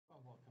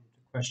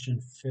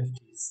question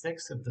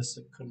 56 of the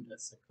secunda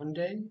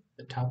secundae.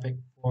 The topic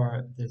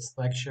for this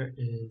lecture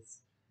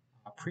is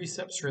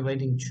Precepts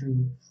Relating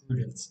to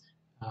Prudence,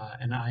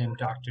 and I am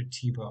Dr.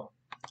 Thibault.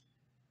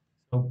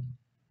 So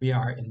we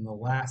are in the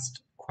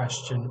last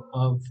question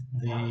of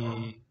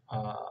the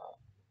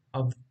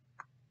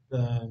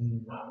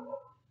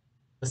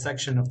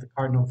section of the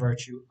cardinal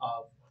virtue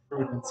of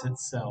prudence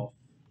itself.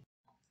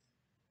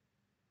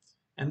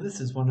 And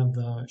this is one of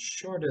the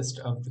shortest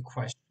of the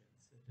questions.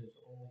 It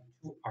is only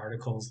 2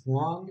 articles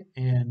long,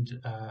 and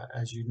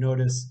as you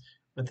notice,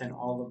 within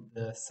all of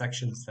the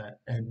sections that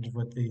end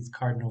with these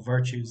cardinal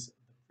virtues, the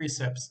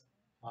precepts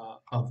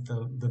of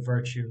the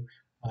virtue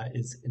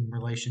is in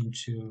relation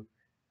to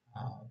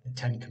the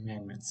 10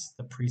 Commandments,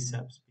 the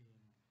precepts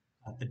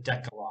being the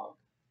Decalogue,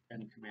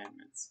 10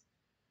 Commandments.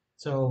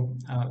 So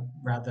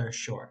rather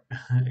short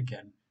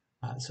again.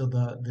 So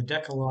the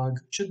Decalogue,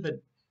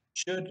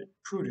 should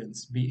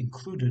prudence be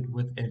included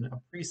within a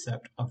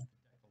precept of the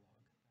Decalogue?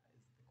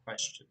 That is the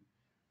question.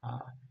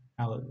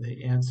 Now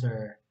the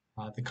answer,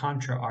 the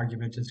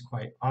contra-argument is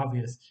quite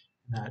obvious,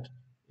 that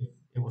if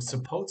it was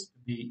supposed to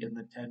be in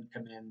the 10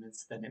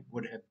 Commandments, then it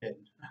would have been.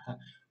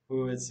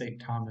 Who is St.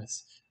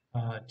 Thomas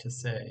to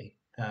say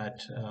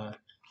that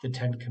the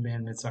 10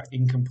 Commandments are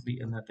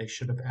incomplete and that they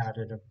should have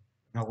added an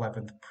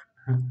 11th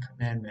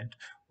commandment,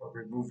 or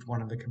removed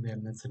one of the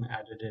commandments and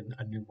added in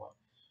a new one?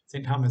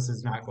 St. Thomas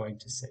is not going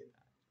to say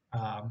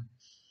that.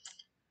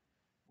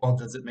 Well,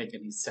 does it make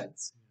any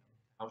sense?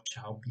 Thou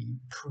shalt be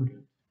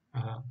prudent.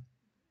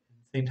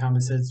 St.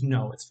 Thomas says,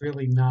 no, it's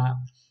really not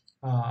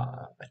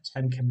a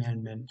 10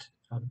 commandment,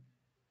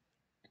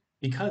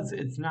 because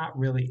it's not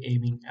really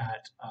aiming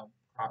at a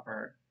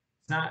proper,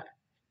 it's not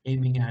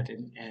aiming at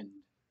an end.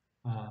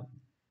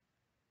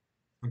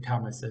 St.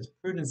 Thomas says,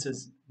 prudence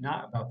is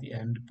not about the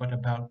end, but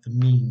about the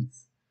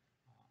means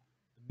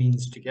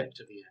to get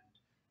to the end.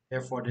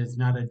 Therefore, it is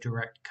not a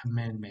direct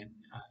commandment.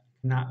 You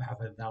cannot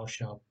have a thou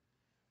shalt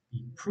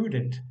be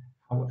prudent.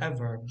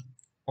 However,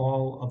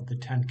 all of the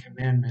 10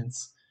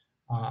 commandments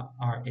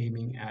are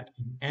aiming at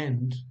an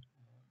end,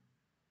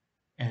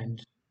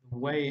 and the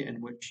way in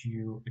which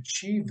you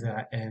achieve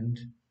that end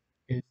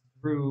is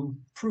through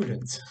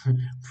prudence.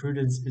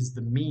 Prudence is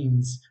the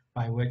means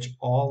by which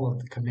all of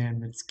the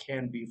commandments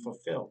can be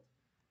fulfilled.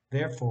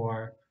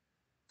 Therefore,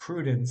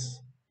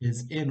 prudence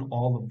is in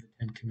all of the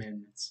 10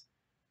 commandments.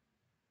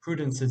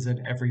 Prudence is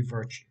in every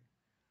virtue.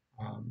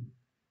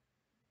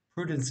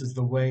 Prudence is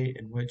the way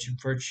in which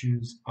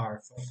virtues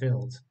are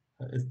fulfilled.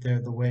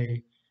 They're the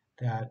way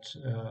that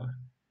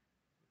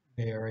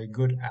they are a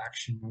good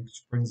action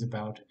which brings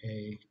about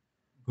a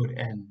good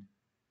end.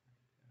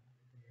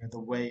 They are the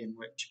way in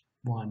which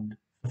one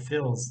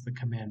fulfills the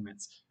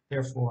commandments.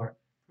 Therefore,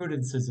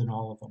 prudence is in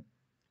all of them.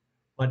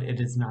 But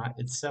it is not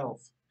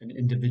itself an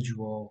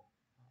individual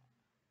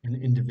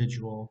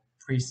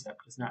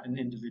precept. It's not an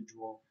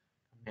individual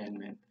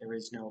commandment. There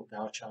is no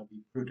thou shalt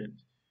be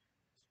prudent.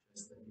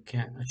 It's just that you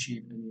can't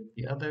achieve any of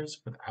the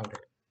others without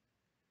it.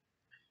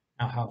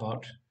 Now, how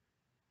about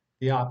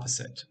the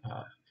opposite?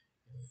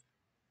 Since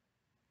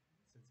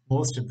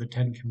most of the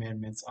 10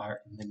 commandments are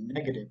in the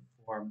negative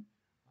form,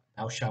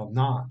 thou shalt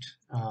not,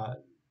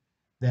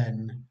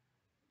 then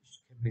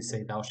can we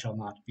say thou shalt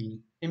not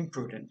be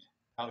imprudent,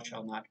 thou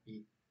shalt not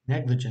be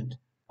negligent,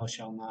 thou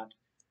shalt not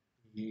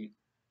be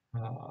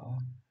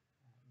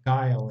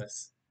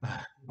guileless,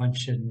 one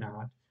should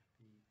not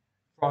be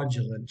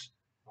fraudulent,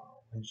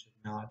 one should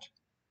not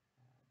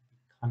be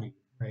cunning,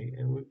 right?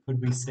 Could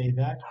we say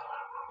that?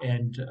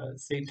 And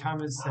St.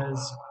 Thomas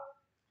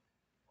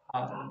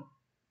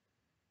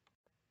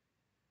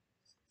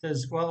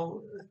says,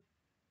 well,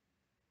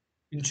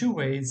 in 2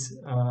 ways.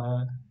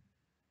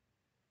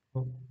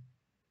 Okay,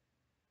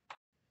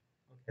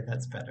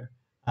 that's better.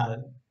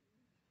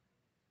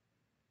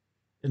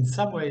 In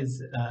some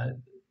ways,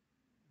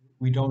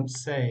 we don't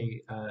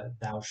say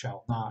thou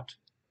shalt not,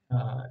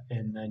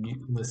 and then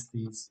you list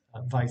these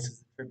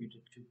vices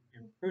attributed to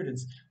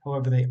imprudence.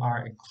 However, they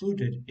are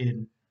included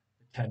in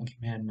the 10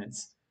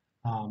 Commandments.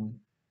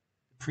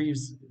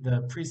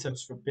 The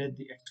precepts forbid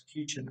the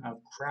execution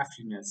of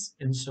craftiness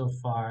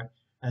insofar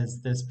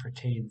as this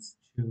pertains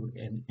to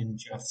an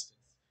injustice.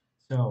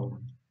 So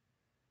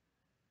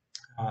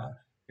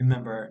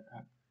remember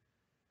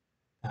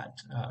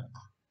that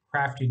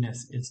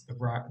craftiness is the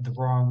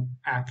wrong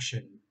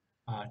action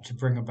to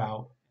bring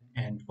about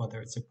an end, whether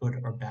it's a good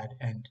or bad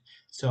end.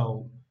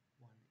 So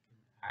one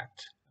can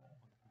act, one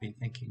can be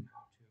thinking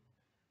how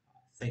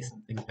to say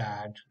something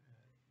bad,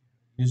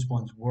 use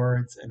one's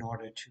words in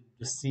order to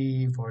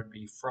deceive or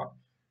be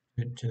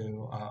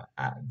to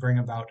bring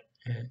about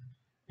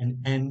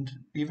an end,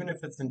 even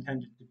if it's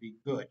intended to be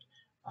good,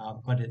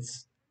 but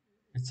it's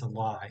a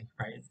lie,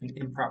 right? It's an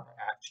improper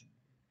action.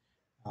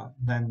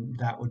 Then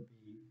that would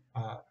be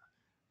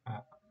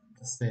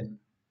the sin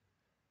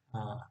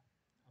of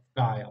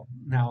guile.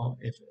 Now,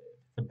 if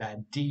it's a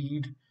bad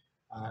deed,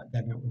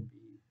 then it would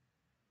be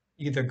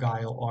either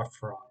guile or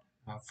fraud.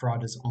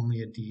 Fraud is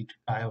only a deed.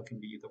 Guile can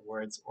be either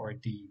words or a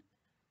deed.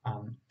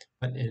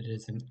 But it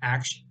is an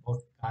action.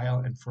 Both guile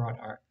and fraud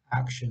are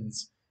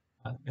actions,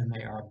 and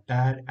they are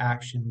bad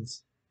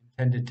actions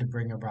intended to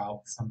bring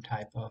about some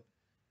type of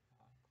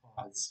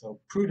cause. So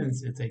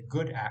prudence is a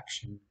good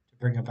action to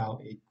bring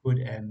about a good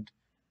end.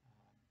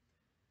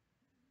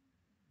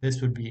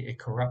 This would be a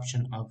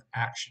corruption of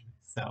action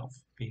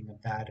itself, being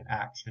a bad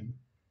action.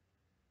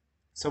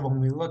 So when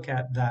we look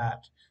at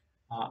that,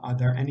 are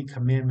there any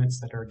commandments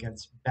that are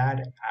against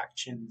bad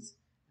actions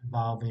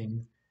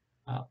involving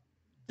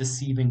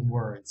deceiving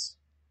words?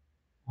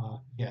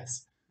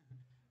 Yes.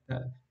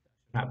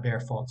 Not bear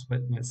false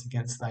witness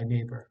against thy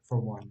neighbor, for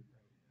one.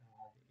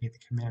 The eighth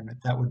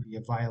commandment, that would be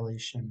a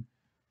violation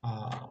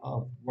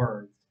of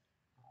words.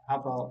 How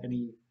about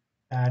any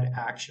bad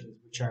actions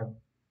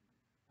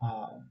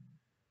uh,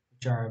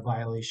 which are a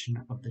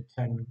violation of the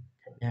Ten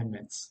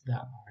Commandments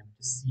that are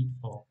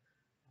deceitful?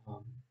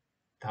 Um,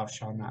 Thou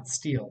shalt not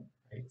steal,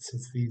 right?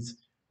 Since these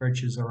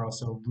virtues are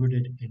also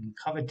rooted in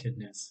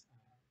covetousness.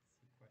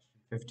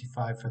 Question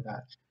 55 for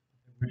that.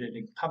 Rooted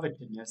in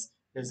covetousness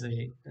is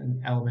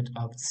an element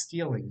of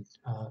stealing,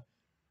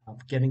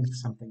 of getting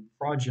something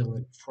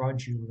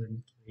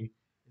fraudulently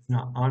is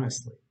not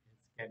honestly.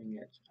 It's getting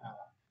it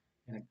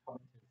in a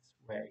covetous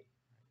way.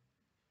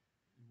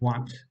 You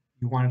want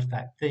you want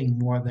that thing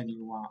more than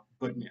you want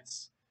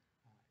goodness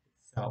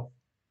itself.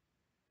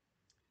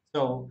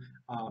 So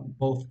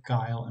both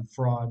guile and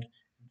fraud,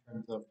 in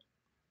terms of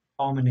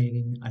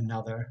calumniating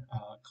another,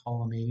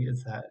 calumny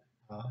is that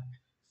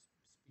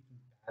speaking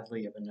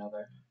badly of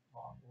another,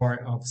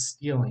 or of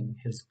stealing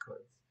his goods.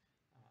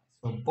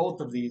 So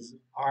both of these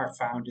are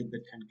found in the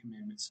Ten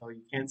Commandments. So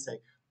you can't say,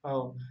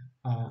 well,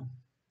 uh,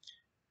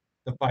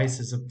 the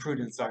vices of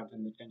prudence aren't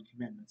in the Ten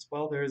Commandments.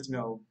 Well,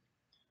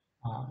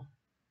 uh,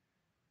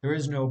 there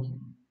is no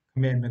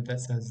commandment that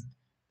says,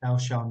 "Thou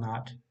shalt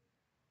not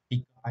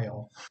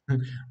beguile,"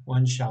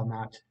 "One shall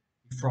not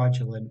be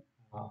fraudulent,"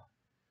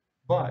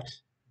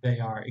 but they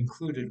are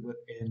included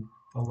within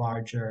the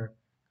larger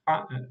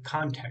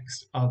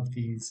context of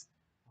these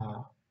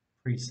uh,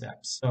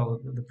 precepts.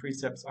 So the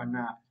precepts are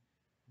not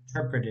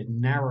interpreted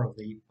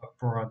narrowly but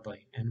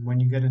broadly. And when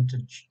you get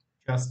into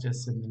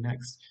justice in the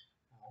next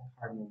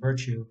cardinal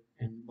virtue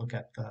and look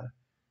at the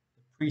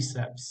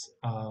precepts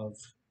of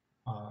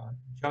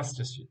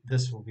justice,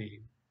 this will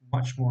be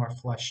much more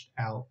fleshed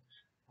out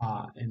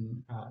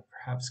and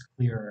perhaps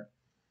clearer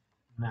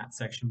in that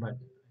section. But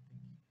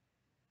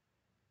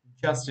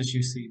justice,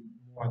 you see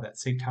more that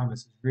St.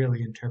 Thomas is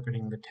really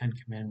interpreting the Ten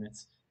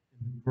Commandments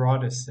in the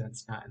broadest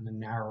sense, not in the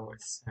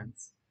narrowest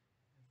sense,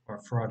 where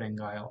fraud and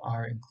guile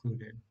are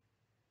included.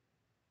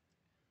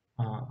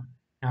 Uh,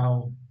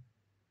 Now,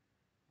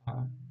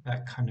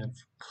 that kind of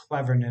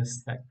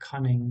cleverness, that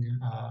cunningness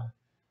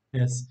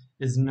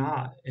is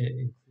not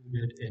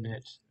included in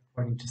it,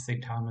 according to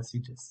St. Thomas. He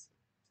just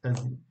says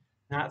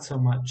not so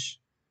much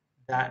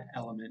that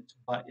element,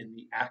 but in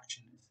the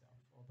action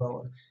itself.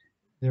 Although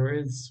there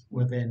is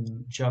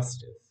within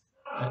justice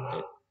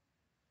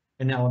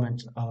an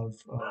element of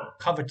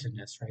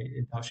covetousness, right?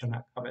 Thou shalt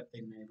not covet thy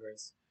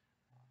neighbor's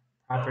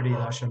property,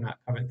 thou shalt not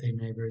covet thy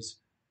neighbor's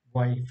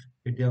wife.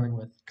 You're dealing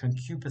with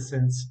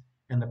concupiscence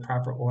and the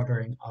proper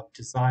ordering of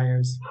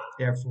desires.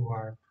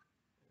 Therefore,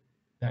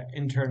 that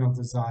internal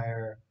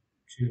desire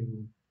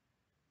to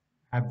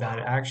have bad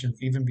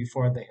actions, even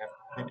before they have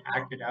been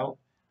acted out,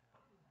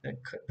 the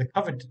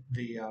covet,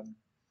 the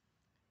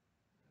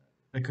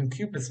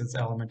concupiscence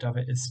element of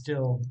it is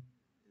still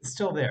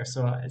there.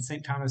 So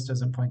St. Thomas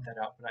doesn't point that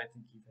out, but I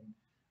think even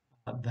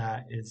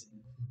that is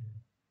included.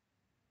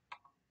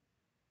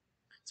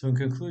 So in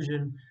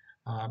conclusion,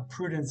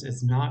 prudence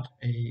is not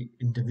an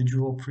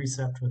individual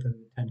precept within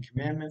the Ten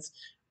Commandments,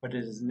 but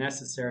it is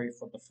necessary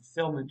for the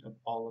fulfillment of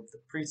all of the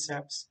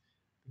precepts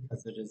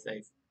because it is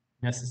a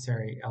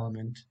necessary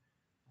element.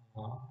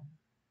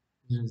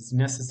 It is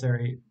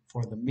necessary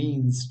for the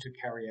means to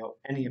carry out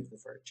any of the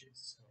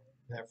virtues.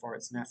 So therefore,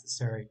 it's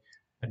necessary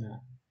and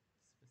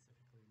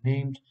specifically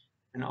named.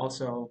 And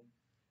also,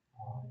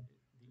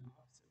 the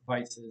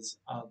vices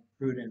of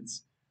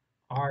prudence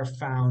are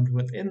found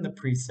within the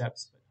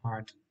precepts but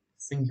aren't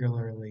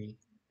singularly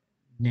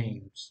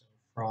named. So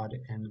fraud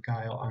and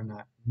guile are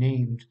not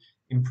named.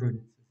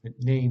 Imprudence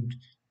isn't named,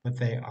 but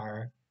they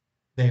are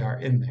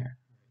in there.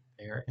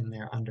 They are in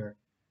there under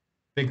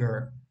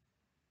bigger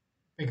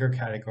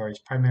categories,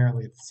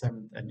 primarily the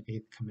seventh and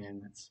eighth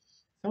commandments.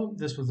 So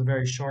this was a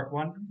very short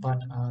one, but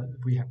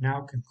we have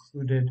now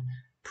concluded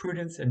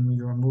prudence, and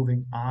we are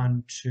moving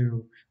on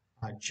to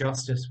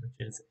justice,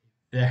 which is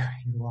a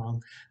very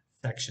long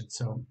section.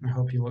 So I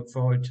hope you look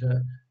forward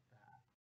to